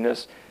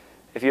craziness.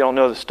 If you don't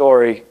know the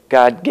story,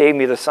 God gave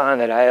me the sign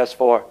that I asked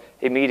for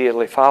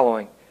immediately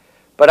following.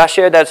 But I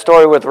shared that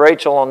story with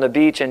Rachel on the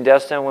beach in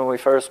Destin when we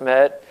first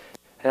met.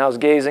 And I was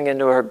gazing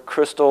into her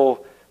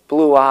crystal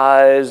blue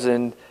eyes,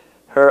 and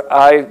her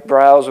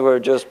eyebrows were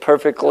just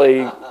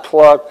perfectly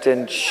plucked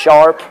and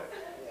sharp.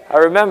 I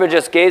remember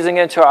just gazing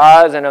into her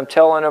eyes, and I'm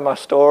telling her my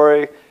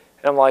story.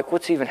 And I'm like,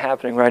 what's even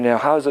happening right now?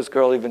 How is this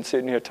girl even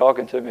sitting here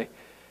talking to me?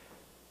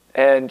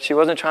 And she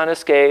wasn't trying to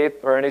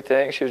escape or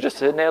anything. She was just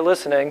sitting there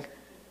listening.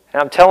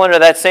 And I'm telling her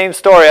that same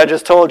story I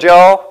just told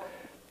y'all.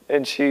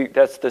 And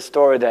that's the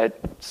story that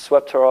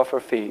swept her off her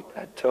feet.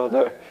 I told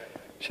her.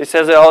 She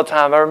says it all the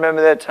time. I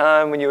remember that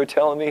time when you were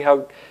telling me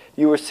how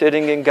you were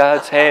sitting in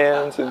God's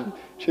hands. And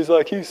she's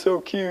like, he's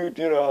so cute.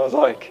 You know, I was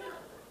like.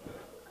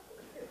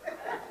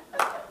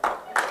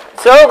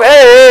 So,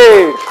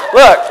 hey,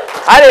 look,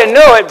 I didn't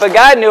know it, but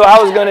God knew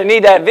I was going to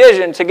need that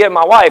vision to get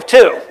my wife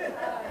too.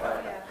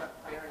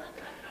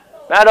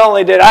 Not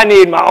only did I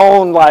need my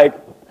own,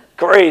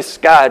 grace,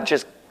 God,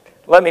 just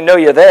let me know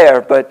you're there,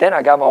 but then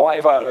I got my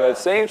wife out of that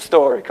same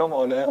story. Come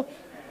on now.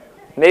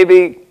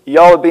 Maybe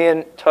y'all are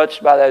being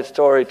touched by that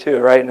story too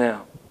right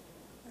now.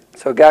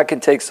 So God can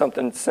take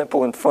something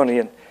simple and funny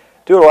and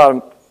do a lot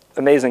of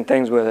amazing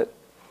things with it.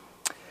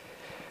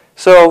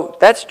 So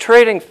that's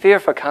trading fear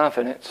for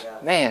confidence.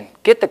 Man,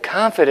 get the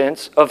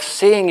confidence of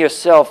seeing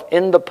yourself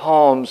in the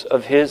palms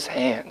of His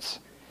hands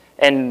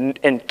and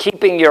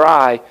keeping your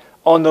eye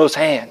on those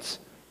hands.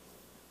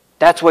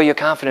 That's where your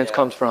confidence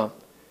comes from.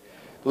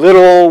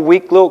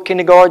 Weak little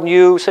kindergarten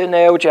you sitting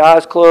there with your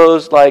eyes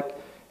closed, like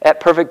at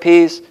perfect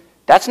peace.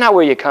 That's not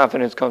where your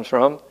confidence comes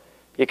from.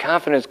 Your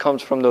confidence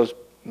comes from those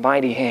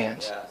mighty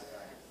hands.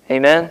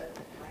 Amen?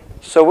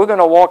 So we're going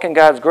to walk in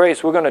God's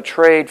grace. We're going to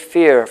trade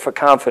fear for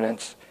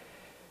confidence.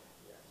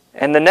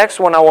 And the next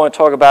one I want to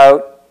talk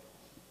about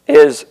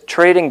is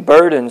trading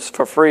burdens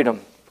for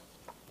freedom.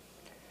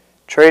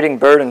 Trading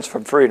burdens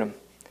for freedom.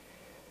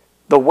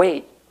 The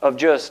weight of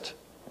just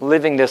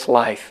living this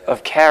life,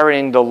 of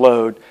carrying the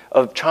load,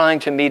 of trying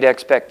to meet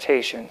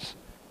expectations.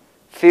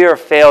 Fear of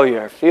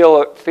failure,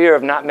 fear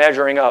of not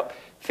measuring up,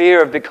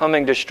 fear of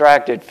becoming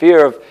distracted,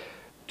 fear of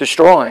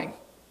destroying,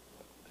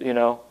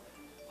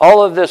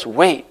 all of this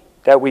weight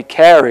that we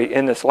carry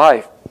in this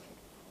life.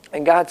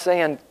 And God's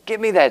saying, give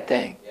me that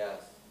thing. Yes.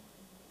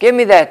 Give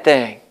me that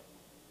thing.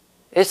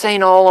 This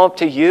ain't all up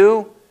to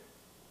you.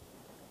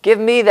 Give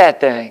me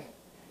that thing.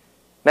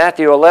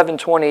 Matthew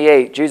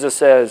 11:28, Jesus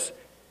says,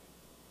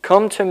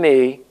 come to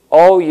me,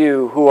 all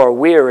you who are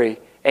weary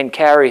and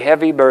carry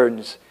heavy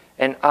burdens,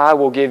 and I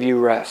will give you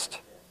rest.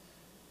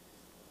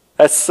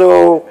 That's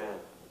so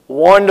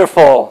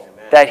wonderful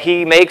that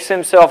He makes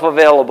Himself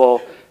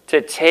available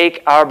to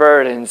take our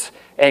burdens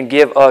and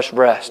give us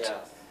rest.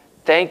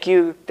 Thank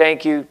you,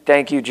 thank you,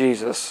 thank you,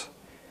 Jesus.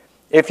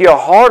 If you're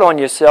hard on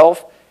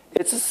yourself,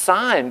 it's a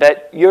sign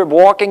that you're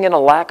walking in a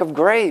lack of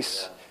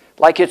grace.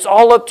 Like it's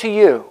all up to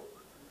you.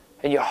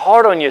 And you're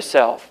hard on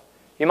yourself.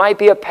 You might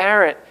be a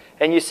parent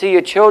and you see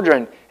your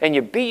children and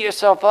you beat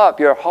yourself up.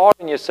 You're hard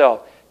on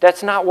yourself.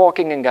 That's not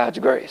walking in God's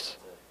grace.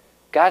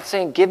 God's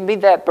saying, give me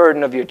that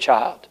burden of your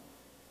child.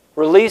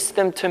 Release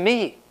them to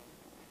me.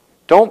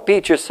 Don't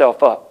beat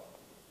yourself up.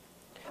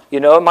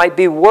 It might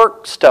be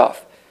work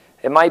stuff.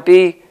 It might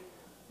be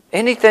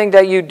anything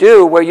that you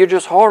do where you're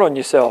just hard on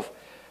yourself.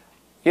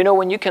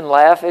 When you can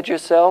laugh at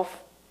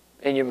yourself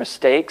and your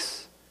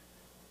mistakes,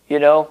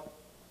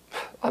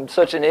 I'm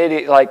such an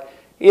idiot.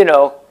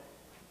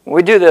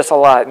 We do this a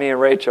lot, me and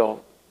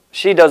Rachel.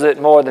 She does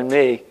it more than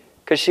me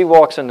because she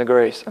walks in the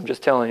grace. I'm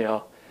just telling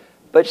y'all.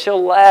 But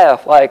she'll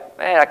laugh like,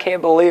 man, I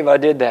can't believe I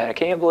did that. I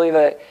can't believe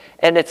that.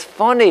 And it's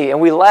funny, and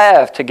we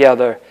laugh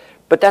together.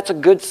 But that's a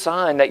good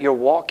sign that you're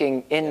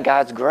walking in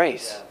God's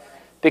grace.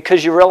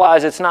 Because you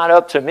realize it's not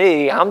up to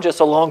me. I'm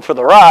just along for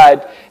the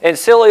ride. And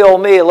silly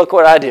old me, look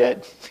what I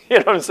did. You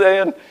know what I'm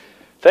saying?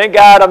 Thank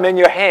God I'm in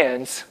your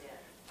hands.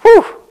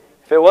 Whew.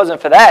 If it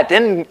wasn't for that,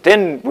 then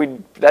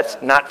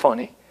that's not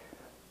funny.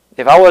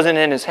 If I wasn't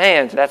in His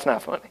hands, that's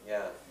not funny.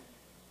 Yeah.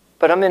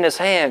 But I'm in His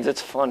hands,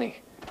 it's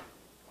funny.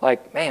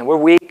 Like, man, we're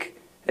weak.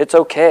 It's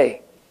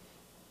okay.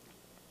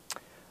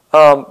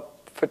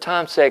 For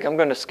time's sake, I'm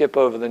going to skip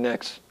over the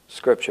next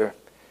scripture.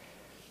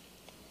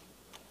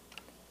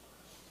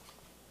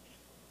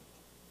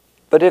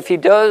 But if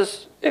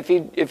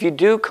you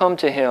do come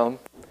to Him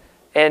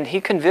and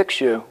He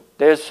convicts you,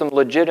 there's some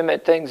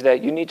legitimate things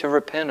that you need to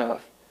repent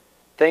of,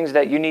 things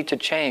that you need to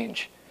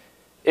change.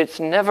 It's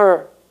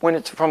never, when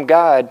it's from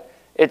God,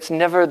 it's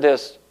never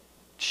this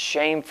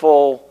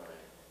shameful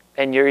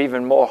and you're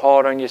even more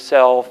hard on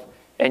yourself.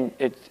 And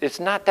it's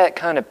not that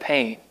kind of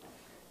pain.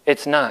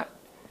 It's not.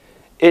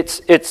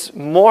 It's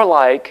more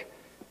like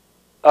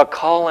a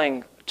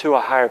calling to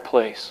a higher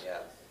place.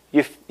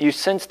 Yes. You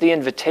sense the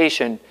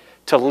invitation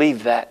to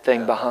leave that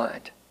thing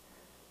behind.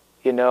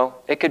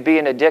 It could be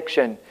an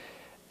addiction,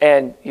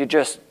 and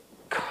and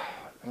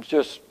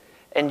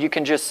you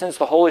can just sense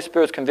the Holy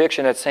Spirit's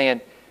conviction that's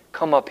saying,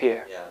 come up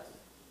here. Yes.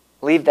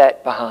 Leave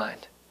that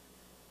behind.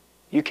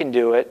 You can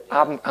do it.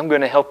 I'm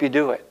going to help you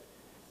do it.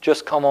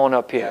 Just come on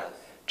up here. Yes.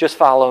 Just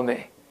follow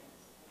me.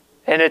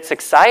 And it's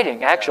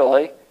exciting,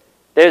 actually.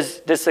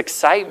 There's this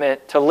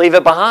excitement to leave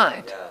it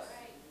behind. Yes.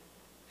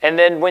 And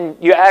then when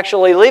you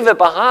actually leave it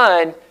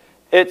behind,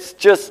 it's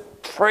just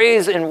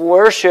praise and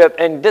worship,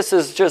 and this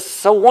is just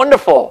so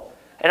wonderful.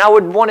 And I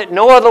would want it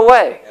no other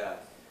way. Yes.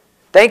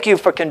 Thank you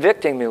for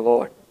convicting me,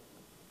 Lord.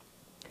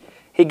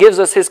 He gives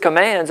us His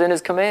commands, and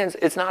His commands,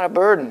 it's not a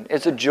burden,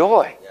 it's a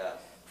joy. Yes.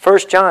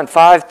 1 John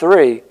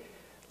 5:3,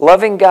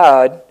 loving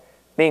God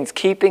means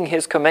keeping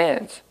His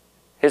commands,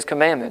 His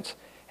commandments.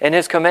 And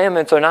His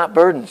commandments are not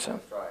burdensome.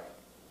 That's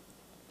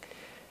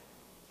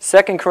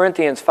right. 2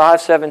 Corinthians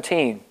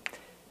 5:17,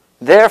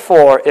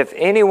 therefore, if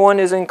anyone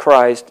is in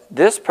Christ,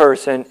 this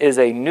person is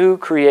a new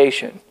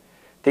creation.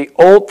 The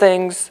old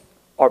things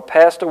are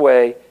passed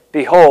away.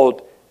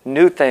 Behold,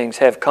 new things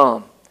have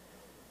come.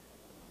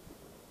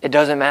 It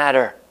doesn't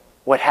matter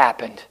what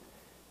happened.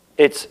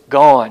 It's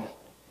gone.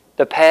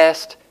 The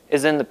past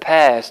is in the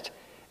past.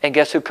 And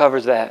guess who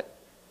covers that?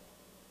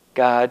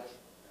 God.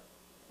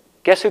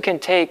 Guess who can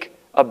take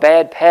a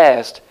bad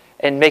past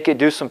and make it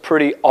do some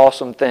pretty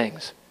awesome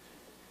things?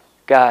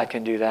 God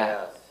can do that.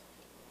 Yes.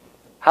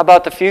 How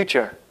about the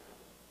future?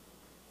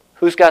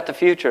 Who's got the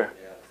future?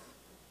 Yes.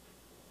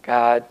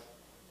 God.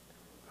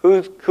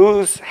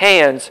 Whose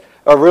hands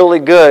are really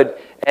good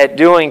at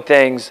doing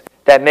things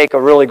that make a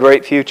really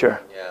great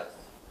future? Yes.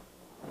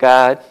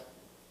 God.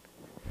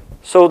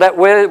 So that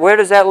where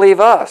does that leave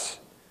us?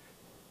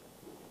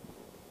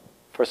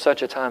 For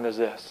such a time as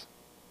this.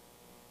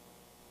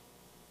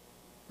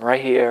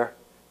 Right here,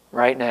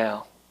 right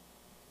now.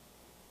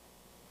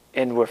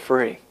 And we're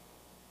free.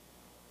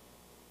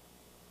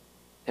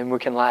 And we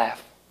can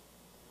laugh.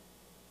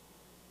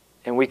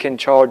 And we can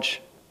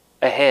charge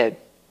ahead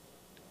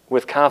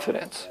with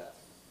confidence. Yes.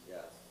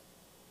 Yes.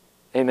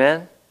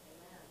 Amen?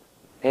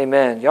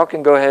 Amen. Y'all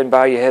can go ahead and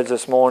bow your heads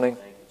this morning.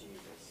 Thank you,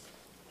 Jesus.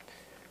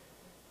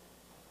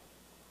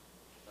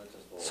 That's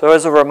just Lord. So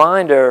as a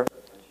reminder,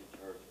 Thank you,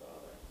 church,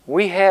 Father.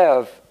 we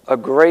have a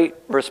great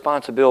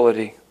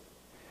responsibility.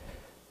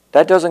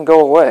 That doesn't go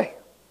away.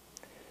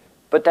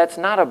 But that's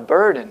not a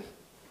burden.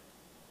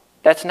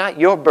 That's not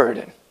your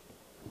burden.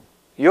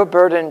 Your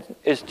burden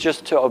is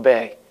just to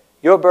obey.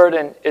 Your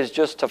burden is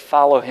just to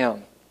follow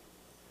Him.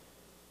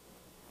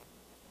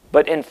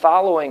 But in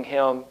following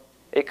Him,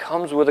 it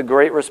comes with a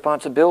great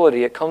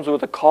responsibility. It comes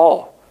with a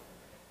call.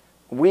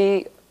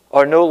 We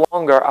are no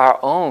longer our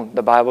own,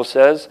 the Bible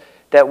says,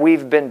 that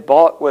we've been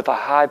bought with a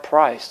high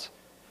price.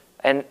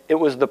 And it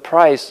was the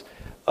price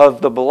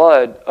of the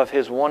blood of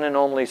His one and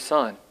only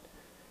Son.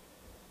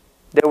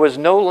 There was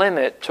no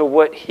limit to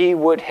what He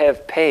would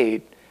have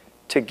paid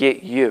to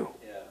get you.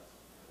 Yeah.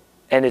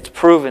 And it's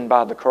proven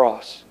by the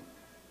cross.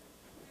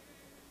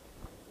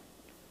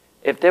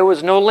 If there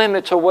was no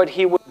limit to what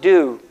He would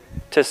do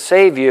to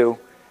save you,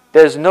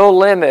 there's no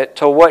limit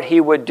to what He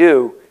would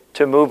do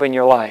to move in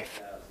your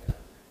life.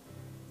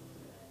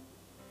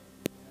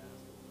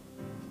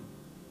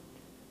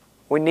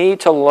 We need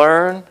to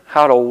learn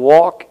how to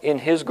walk in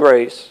His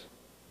grace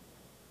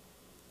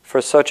for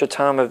such a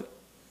time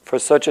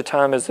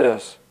as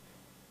this.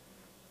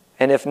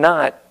 And if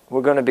not,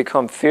 we're going to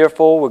become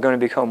fearful, we're going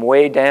to become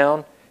weighed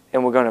down,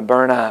 and we're going to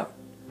burn out.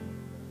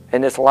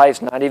 And this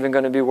life's not even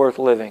going to be worth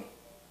living.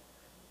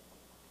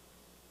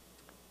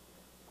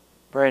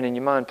 Brandon,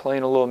 you mind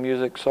playing a little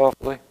music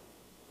softly?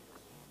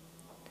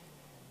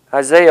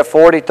 Isaiah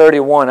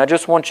 40:31. I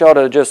just want y'all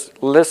to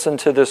just listen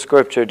to this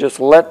scripture. Just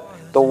let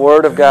the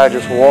Word of God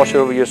just wash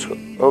over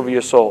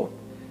your soul.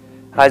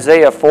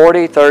 Isaiah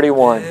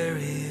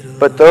 40:31.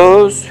 But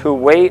those who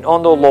wait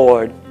on the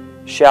Lord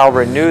shall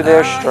renew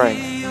their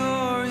strength.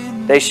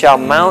 They shall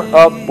mount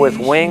up with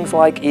wings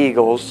like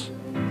eagles.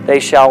 They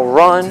shall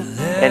run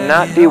and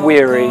not be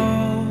weary.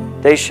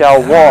 They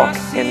shall walk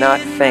and not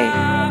faint.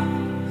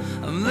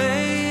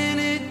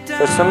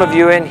 For some of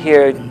you in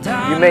here,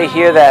 you may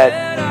hear that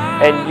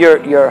and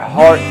your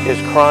heart is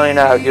crying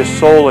out, your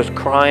soul is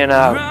crying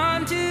out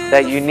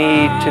that you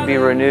need to be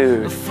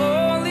renewed.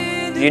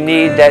 You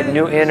need that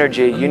new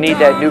energy. You need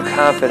that new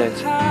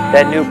confidence,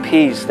 that new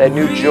peace, that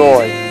new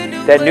joy,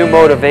 that new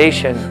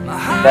motivation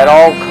that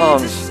all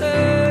comes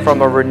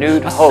from a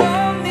renewed hope.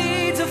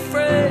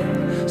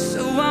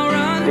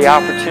 The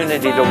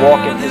opportunity to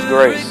walk in His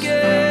grace.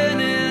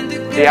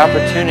 The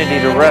opportunity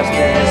to rest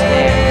in His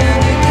hand.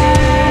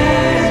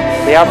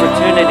 The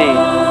opportunity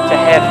to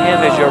have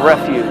Him as your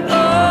refuge.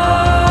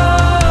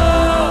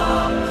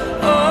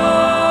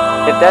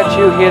 If that's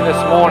you here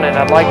this morning,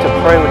 I'd like to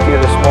pray with you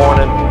this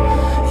morning.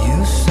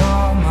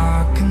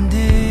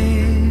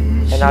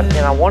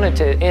 And I wanted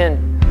to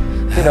end,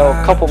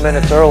 a couple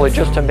minutes early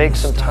just to make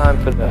some time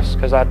for this,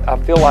 because I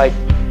feel like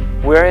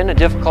we're in a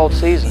difficult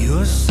season.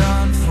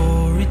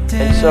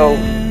 And so,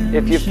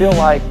 if you feel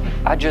like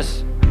I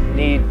just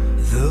need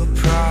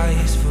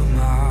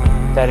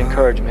that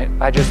encouragement,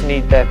 I just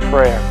need that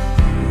prayer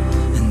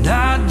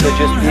to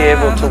just be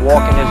able to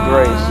walk in His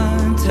grace,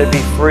 to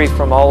be free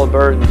from all the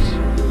burdens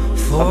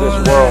of this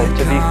world,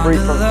 to be free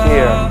from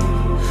fear,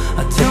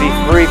 to be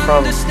free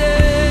from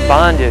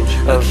bondage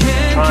of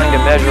trying to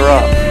measure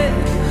up.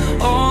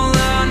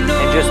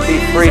 just be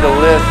free to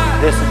live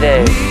this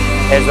day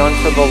as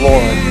unto the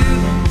Lord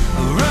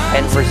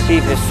and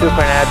receive His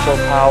supernatural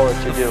power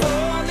to do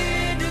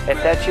it.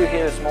 If that's you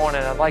here this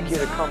morning, I'd like you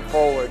to come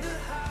forward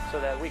so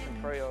that we can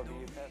pray over you.